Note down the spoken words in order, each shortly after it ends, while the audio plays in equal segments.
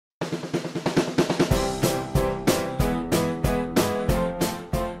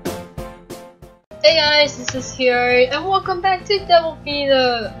Hey guys, this is here, and welcome back to Devil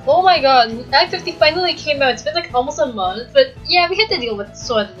Feeder. Oh my god, Act 50 finally came out. It's been like almost a month, but yeah, we had to deal with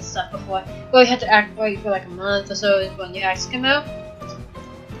sort of this stuff before. Well, we had to wait for like a month or so when the acts came out.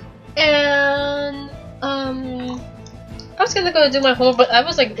 And I was gonna go do my homework, but I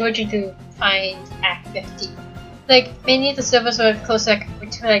was like urging to find Act 50. Like, mainly the servers were close to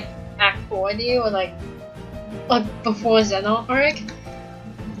like Act 40 or like before Xenon arc.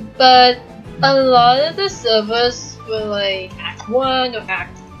 But a lot of the servers were like Act 1 or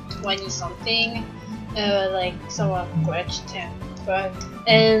Act 20 something, like somewhat glitched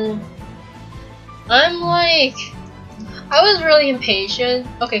and I'm like, I was really impatient.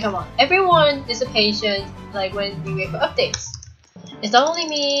 Okay, come on, everyone is impatient like when we wait for updates. It's not only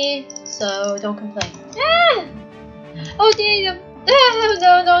me, so don't complain. Ah! Oh dear,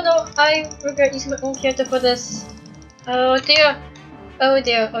 no, I regret using my own character for this. Oh dear. Oh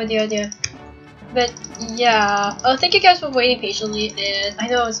dear. But yeah, thank you guys for waiting patiently, and I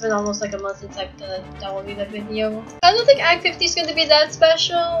know it's been almost like a month since I've downloaded the video. I don't think Act 50 is going to be that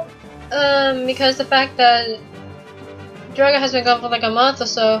special, because the fact that Draga has been gone for like a month or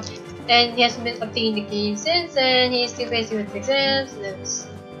so, and he hasn't been updating the game since, and he's still facing with exams and his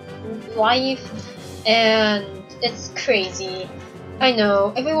life, and it's crazy. I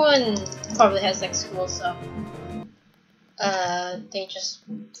know, everyone probably has like school stuff. They just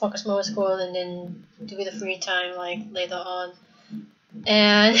focus more on school and then do the free time like later on.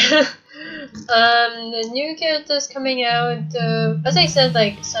 And the new characters coming out, as I said,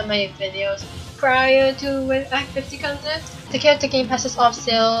 like some of my videos prior to when Act 50 comes in, the character game pass is off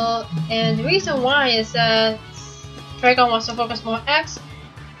sale, and the reason why is that Dragon wants to focus more on Acts,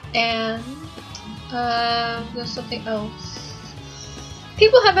 and there's something else.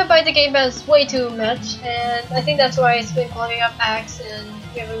 People have been buying the Game Pass way too much, and I think that's why it's been clogging up acts, and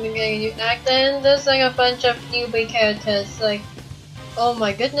we haven't been getting a new act. And there's like a bunch of newbie characters, like, oh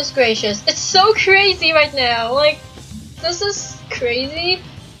my goodness gracious, it's so crazy right now. Like, this is crazy,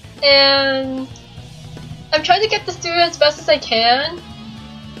 and I'm trying to get this through as best as I can,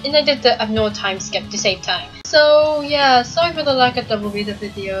 and I did the no time skip to save time. So yeah, sorry for the lack of Double B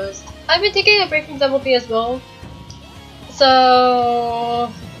videos. I've been taking a break from Double B as well. So,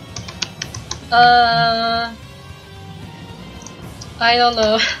 I don't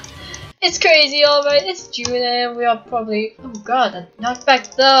know. It's crazy, alright. It's June and we are probably. Oh god, that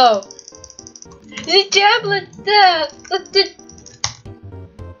knockback though. The tablet there.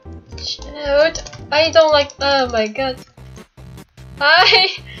 Shoot. I don't like. Oh my god.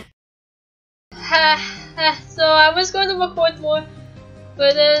 So I was going to record more,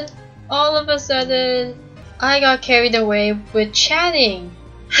 but then all of a sudden I got carried away with chatting.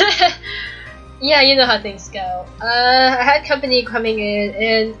 Yeah, you know how things go. I had company coming in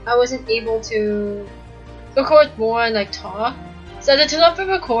and I wasn't able to record more and like talk. So I turned off the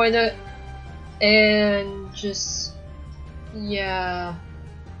recorder and just, yeah.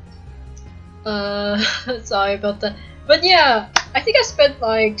 Sorry about that. But yeah, I think I spent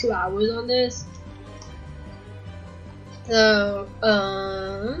like 2 hours on this. So,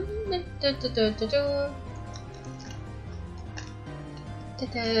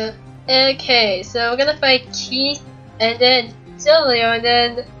 okay, so we're gonna fight Keith and then Zilio and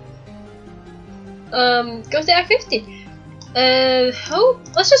then go to Act 50. I'm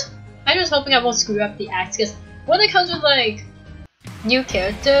just hoping I won't screw up the acts, because when it comes with like new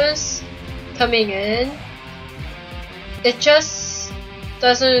characters coming in, it just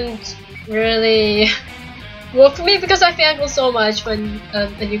doesn't really work for me, because I fangirl so much when a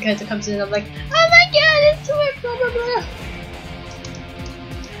new character comes in. I'm like, oh my god, it's so blah blah blah.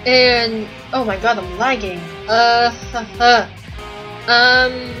 And oh my god, I'm lagging.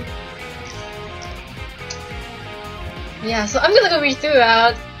 Yeah, so I'm gonna go read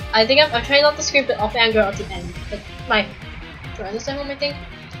throughout. I think I'm trying not to scream it off anger at the end. But do I understand what I think?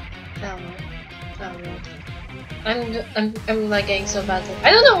 I'm lagging so badly. I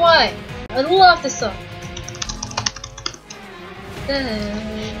don't know why. I love this song.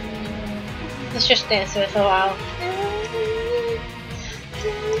 Let's just dance to it for a while.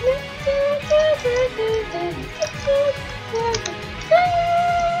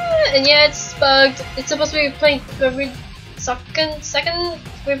 And yeah, it's bugged. It's supposed to be playing every second.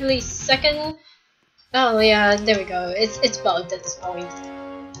 Oh yeah, there we go. It's bugged at this point.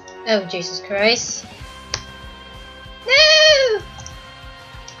 Oh Jesus Christ! No!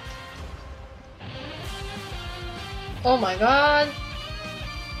 Oh my god!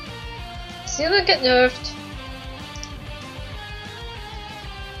 Sealer get nerfed.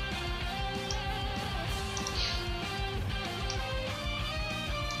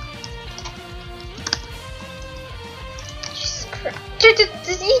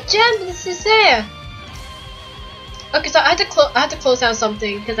 Eat gem, this is there. Okay, so I had to close down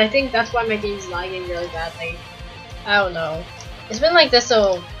something because I think that's why my game's lagging really badly. I don't know. It's been like this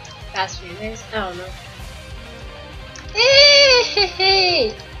so past few days. I don't know.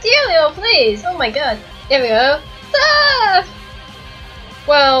 Hey, Delio, please! Oh my god. There we go. Ah!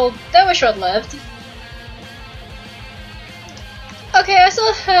 Well, that was short-lived. Okay, I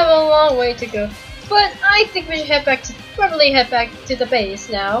still have a long way to go, but I think we should probably head back to the base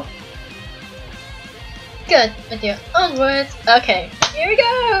now. Good, but you're onwards. Okay, here we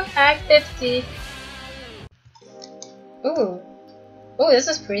go. Act 50. Ooh, this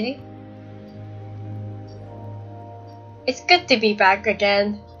is pretty. It's good to be back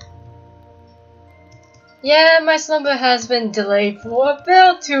again. Yeah, my slumber has been delayed for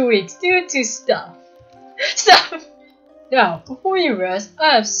about 2 weeks due to stuff. Stuff! Now, before you rest,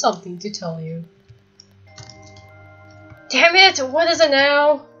 I have something to tell you. Damn it! What is it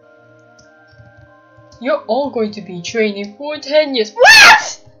now? You're all going to be training for 10 years.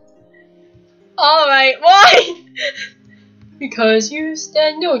 What?! Alright, why? Because you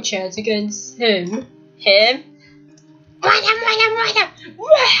stand no chance against him. Him? Run!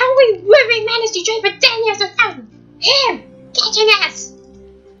 How we managed to train for 10 years without him? Get your ass!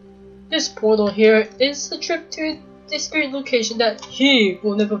 This portal here is a trip to a discreet location that he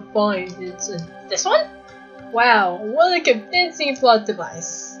will never find. It's this one? Wow, what a convincing plot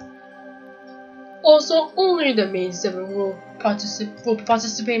device. Also, only the main 7 will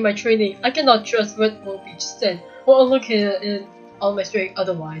participate in my training. I cannot trust what will be said or allocated in all my strength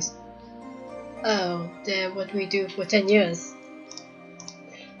otherwise. Oh, then what do we do for 10 years?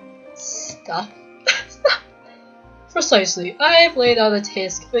 Stuff? Stuff? Precisely. I've laid out a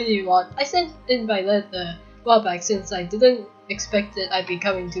task for you lot. I sent in my letter a while back since I didn't expect that I'd be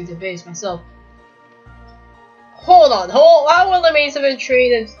coming to the base myself. Hold on, why will the main 7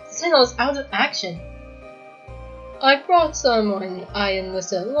 train and send us out of action? I brought someone I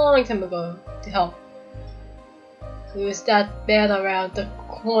enlisted a long time ago to help. Who's that man around the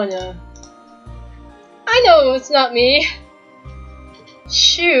corner? I know it's not me.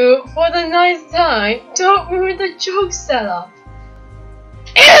 Shoot, for the 9th time, don't ruin the joke setup.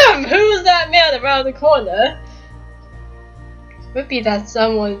 Who's that man around the corner? Could that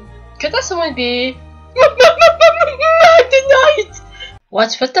someone be? Tonight.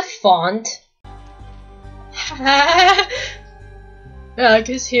 What's with the font? I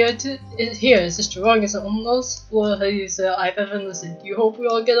guess here is the strongest and most loyal user I've ever listened. You hope we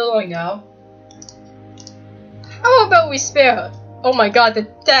all get along now. How about we spare her? Oh my god, the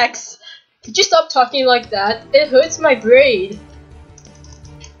text! Could you stop talking like that? It hurts my brain.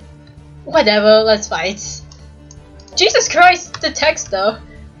 Whatever, let's fight. Jesus Christ, the text though.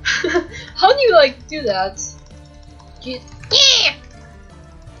 How do you like do that? Yeah.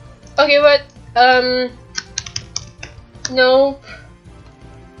 Okay, but nope.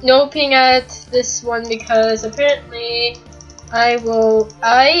 Noping at this one because apparently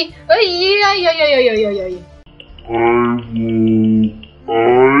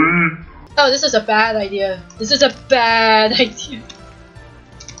Oh, this is a bad idea.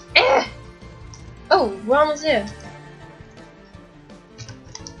 Oh, we're almost there.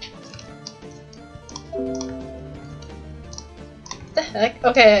 The heck?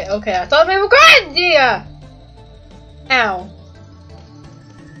 Okay, I thought we were good! Yeah! Ow.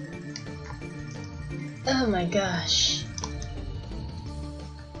 Oh my gosh.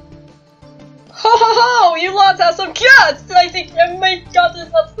 Ho ho ho! You lots have some guts! I think I might got this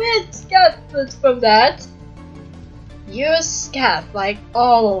a bit scattered from that. You're scat like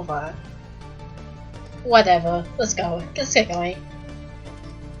all over. Whatever, let's go. Let's get going.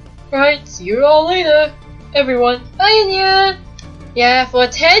 Right, see you all later, everyone. INEUR! Yeah, for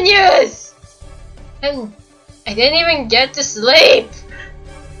 10 years! And I didn't even get to sleep!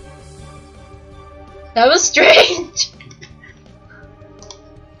 That was strange!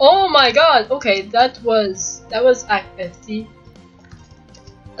 Oh my god, okay, that was Act 50.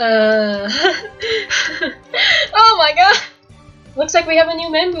 Oh my god! Looks like we have a new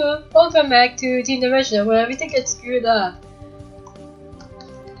member! Welcome back to Team Dimension where everything gets screwed up.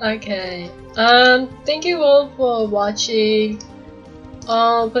 Okay, thank you all for watching.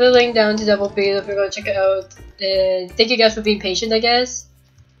 I'll put a link down to Double B if you're gonna check it out. And thank you guys for being patient, I guess.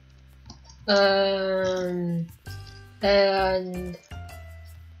 And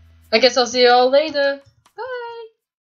I guess I'll see you all later.